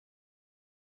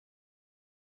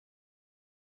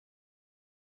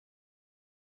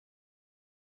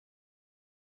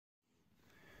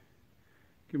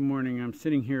Good morning. I'm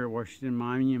sitting here at Washington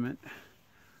Monument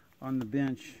on the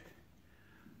bench.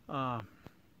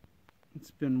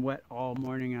 It's been wet all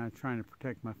morning. I'm trying to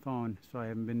protect my phone, so I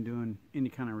haven't been doing any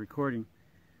kind of recording.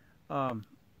 I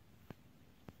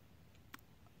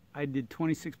did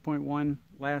 26.1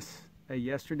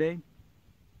 yesterday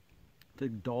to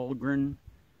Dahlgren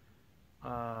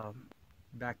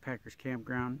Backpackers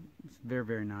Campground. It's very,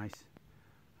 very nice.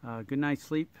 Good night's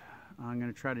sleep. I'm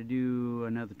going to try to do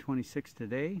another 26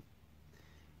 today,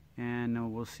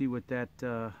 and we'll see what that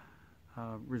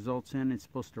results in. It's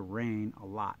supposed to rain a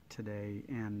lot today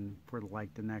and for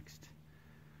like the next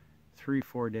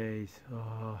 3-4 days.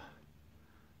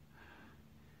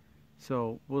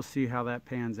 So we'll see how that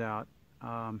pans out.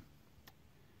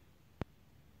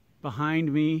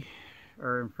 Behind me,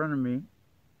 or in front of me,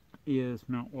 is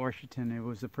Mount Washington. It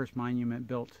was the first monument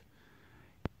built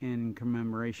in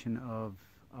commemoration of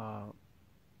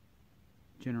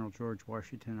General George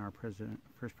Washington, our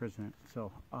first president.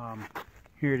 So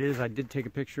here it is. I did take a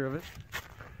picture of it.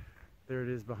 There it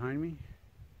is behind me.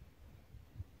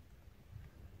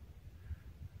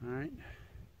 All right.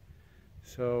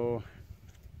 So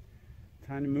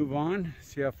time to move on.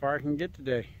 See how far I can get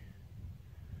today.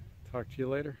 Talk to you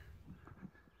later.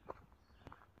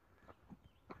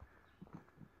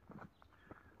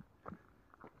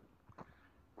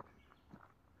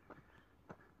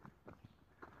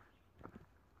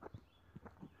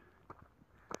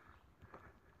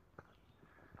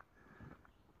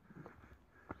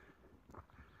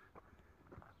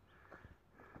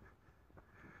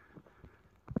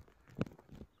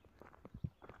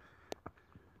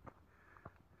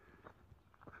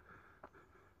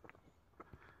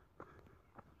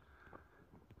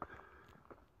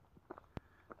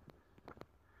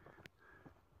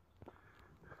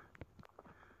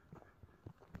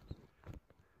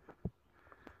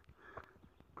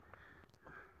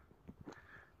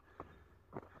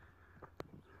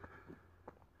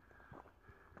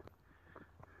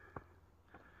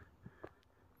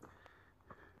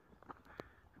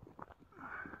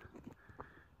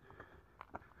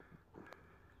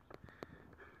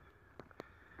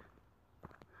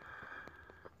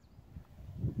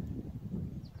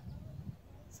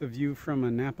 The view from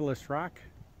Annapolis Rock.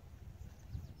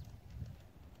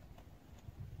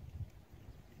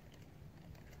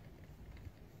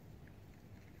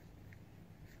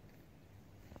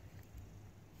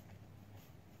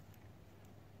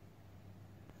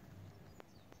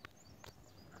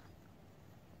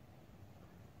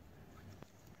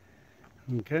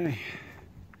 Okay,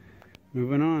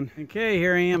 moving on. Okay,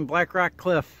 here I am, Black Rock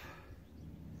Cliff.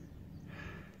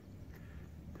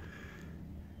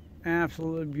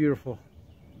 Absolutely beautiful.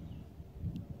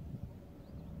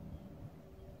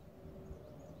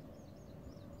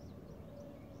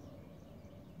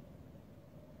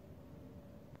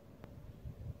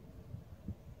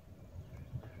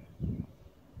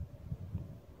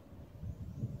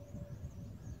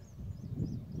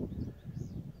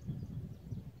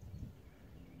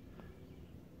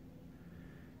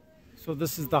 So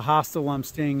this is the hostel I'm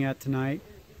staying at tonight.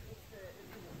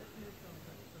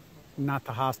 Not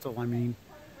the hostel, I mean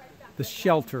the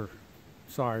shelter.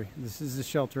 Sorry, this is the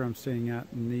shelter I'm staying at,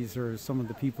 and these are some of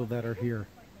the people that are here.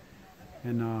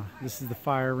 And this is the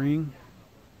fire ring.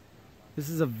 This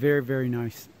is a very, very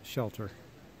nice shelter.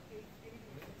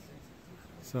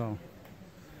 So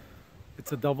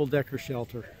it's a double-decker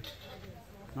shelter.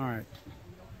 All right,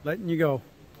 letting you go.